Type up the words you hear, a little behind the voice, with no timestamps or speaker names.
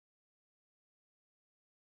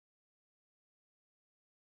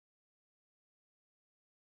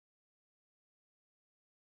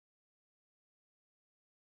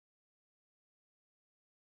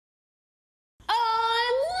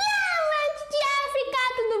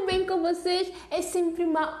vocês. É sempre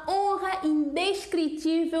uma honra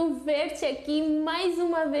indescritível ver-te aqui mais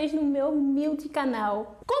uma vez no meu humilde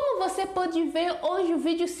canal. Como você pode ver, hoje o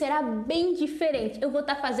vídeo será bem diferente. Eu vou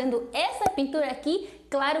estar fazendo essa pintura aqui,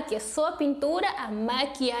 claro que é só pintura, a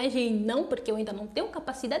maquiagem não, porque eu ainda não tenho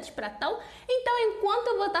capacidades para tal. Então, enquanto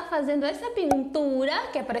eu vou estar fazendo essa pintura,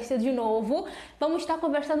 que é para ser de novo, vamos estar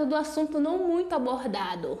conversando do assunto não muito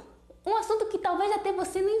abordado. Um assunto que talvez até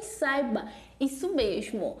você nem saiba. Isso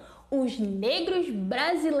mesmo, os negros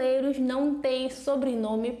brasileiros não têm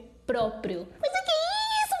sobrenome próprio. Mas o que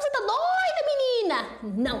é isso? Você tá doida, menina?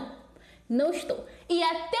 Não, não estou. E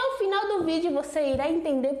até o final do vídeo você irá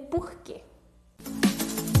entender por quê.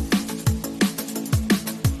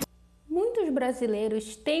 Muitos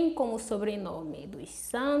brasileiros têm como sobrenome dos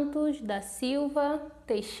Santos, da Silva,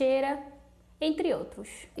 Teixeira, entre outros.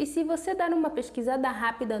 E se você dar uma pesquisada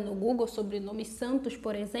rápida no Google sobre o nome Santos,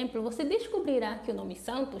 por exemplo, você descobrirá que o nome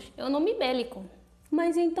Santos é um nome bélico.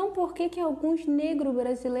 Mas então por que alguns negros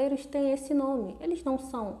brasileiros têm esse nome? Eles não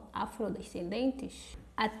são afrodescendentes?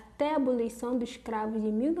 Até a abolição dos escravos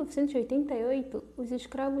de 1988, os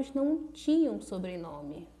escravos não tinham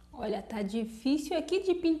sobrenome. Olha, tá difícil aqui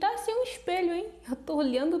de pintar sem um espelho, hein? Eu tô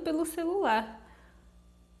olhando pelo celular.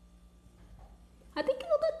 Até que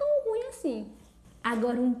não tá tão ruim assim.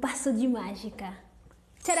 Agora um passo de mágica.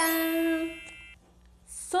 Tcharam!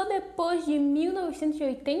 Só depois de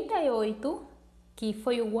 1988, que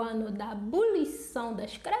foi o ano da abolição da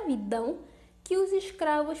escravidão, que os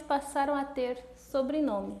escravos passaram a ter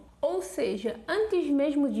sobrenome. Ou seja, antes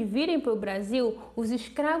mesmo de virem para o Brasil, os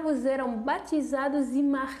escravos eram batizados e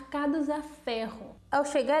marcados a ferro. Ao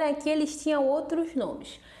chegarem aqui, eles tinham outros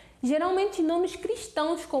nomes. Geralmente nomes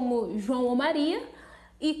cristãos, como João ou Maria,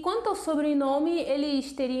 e quanto ao sobrenome,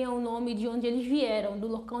 eles teriam o nome de onde eles vieram, do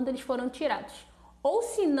local onde eles foram tirados. Ou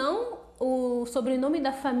se não, o sobrenome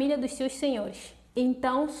da família dos seus senhores.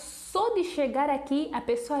 Então, só de chegar aqui, a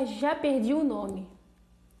pessoa já perdia o nome.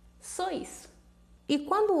 Só isso. E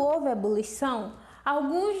quando houve a abolição,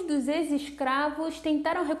 alguns dos ex-escravos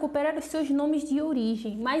tentaram recuperar os seus nomes de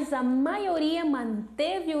origem, mas a maioria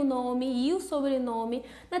manteve o nome e o sobrenome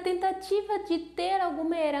na tentativa de ter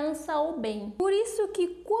alguma herança ou bem. Por isso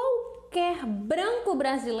que qualquer branco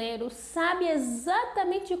brasileiro sabe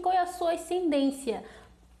exatamente qual é a sua ascendência,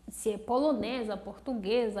 se é polonesa,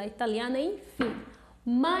 portuguesa, italiana, enfim.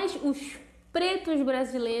 Mas os pretos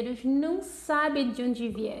brasileiros não sabem de onde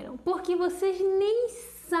vieram, porque vocês nem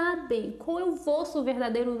sabem qual é o vosso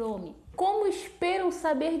verdadeiro nome. Como esperam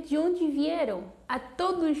saber de onde vieram? A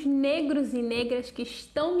todos os negros e negras que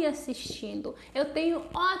estão me assistindo, eu tenho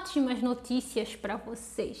ótimas notícias para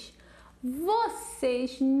vocês.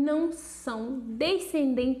 Vocês não são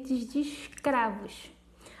descendentes de escravos.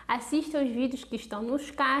 Assista os vídeos que estão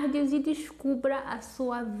nos cards e descubra a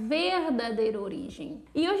sua verdadeira origem.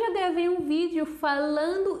 E eu já gravei um vídeo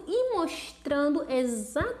falando e mostrando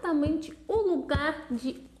exatamente o lugar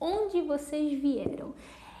de onde vocês vieram.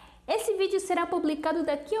 Esse vídeo será publicado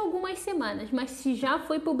daqui a algumas semanas, mas se já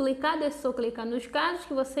foi publicado é só clicar nos cards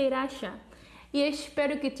que você irá achar. E eu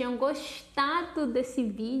espero que tenham gostado desse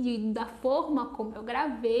vídeo e da forma como eu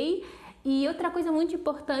gravei. E outra coisa muito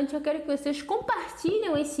importante, eu quero que vocês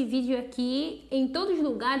compartilhem esse vídeo aqui em todos os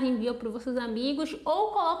lugares, enviem para os vossos amigos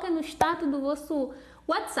ou coloquem no status do vosso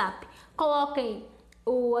WhatsApp. Coloquem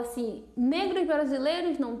negros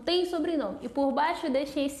brasileiros não têm sobrenome. E por baixo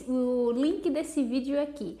deixem o link desse vídeo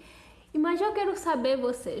aqui. Mas eu quero saber,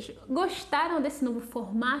 vocês gostaram desse novo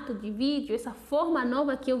formato de vídeo, essa forma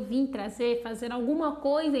nova que eu vim trazer, fazer alguma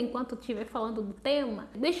coisa enquanto eu estiver falando do tema?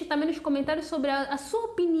 Deixe também nos comentários sobre a sua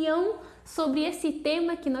opinião sobre esse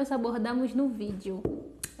tema que nós abordamos no vídeo.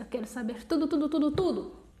 Eu quero saber tudo, tudo, tudo,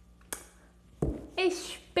 tudo.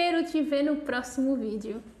 Espero te ver no próximo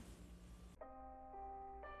vídeo.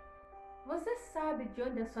 Você sabe de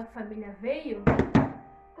onde a sua família veio?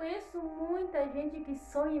 Conheço muita gente que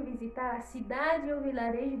sonha em visitar a cidade ou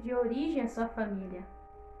vilarejo de origem da sua família.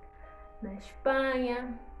 Na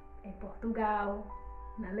Espanha, em Portugal,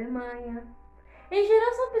 na Alemanha. Em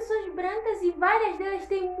geral são pessoas brancas e várias delas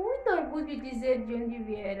têm muito orgulho de dizer de onde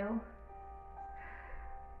vieram.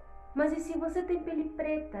 Mas e se você tem pele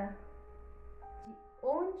preta? De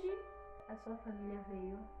onde a sua família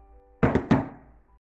veio?